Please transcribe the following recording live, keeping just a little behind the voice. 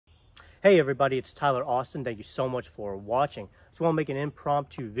Hey everybody, it's Tyler Austin. Thank you so much for watching. Just want to make an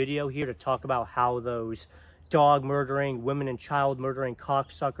impromptu video here to talk about how those dog murdering, women and child murdering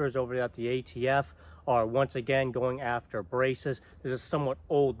cocksuckers over at the ATF are once again going after braces. This is somewhat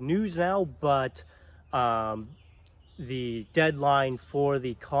old news now, but the deadline for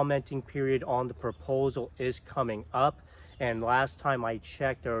the commenting period on the proposal is coming up. And last time I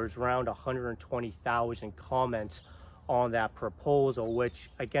checked, there was around 120,000 comments on that proposal, which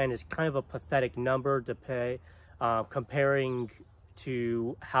again is kind of a pathetic number to pay, comparing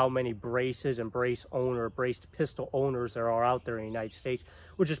to how many braces and braced pistol owners there are out there in the United States,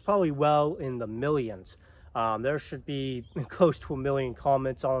 which is probably well in the millions. There should be close to 1 million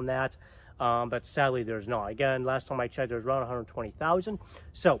comments on that, but sadly there's not. Again, last time I checked, there's around 120,000.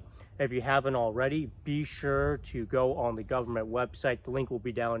 So if you haven't already, be sure to go on the government website. The link will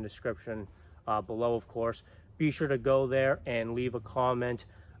be down in the description below, of course. Be sure to go there and leave a comment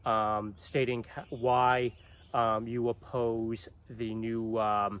stating why you oppose the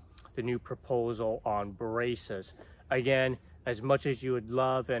new proposal on braces. Again, as much as you would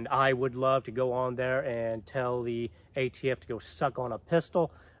love, and I would love, to go on there and tell the ATF to go suck on a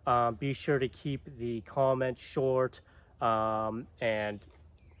pistol, be sure to keep the comments short and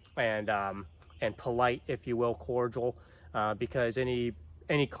polite, if you will, cordial, because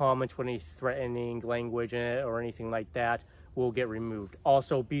any comments with any threatening language in it or anything like that will get removed.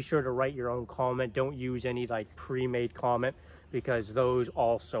 Also, be sure to write your own comment. Don't use any like pre-made comment, because those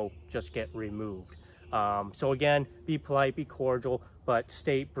also just get removed. So again, be polite, be cordial, but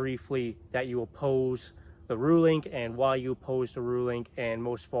state briefly that you oppose the ruling and why you oppose the ruling, and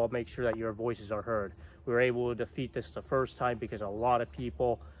most of all, make sure that your voices are heard. We were able to defeat this the first time because a lot of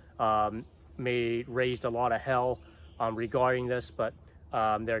people raised a lot of hell regarding this, but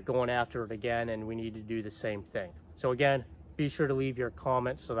they're going after it again, and we need to do the same thing. So again, be sure to leave your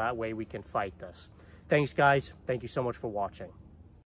comments so that way we can fight this. Thanks guys. Thank you so much for watching.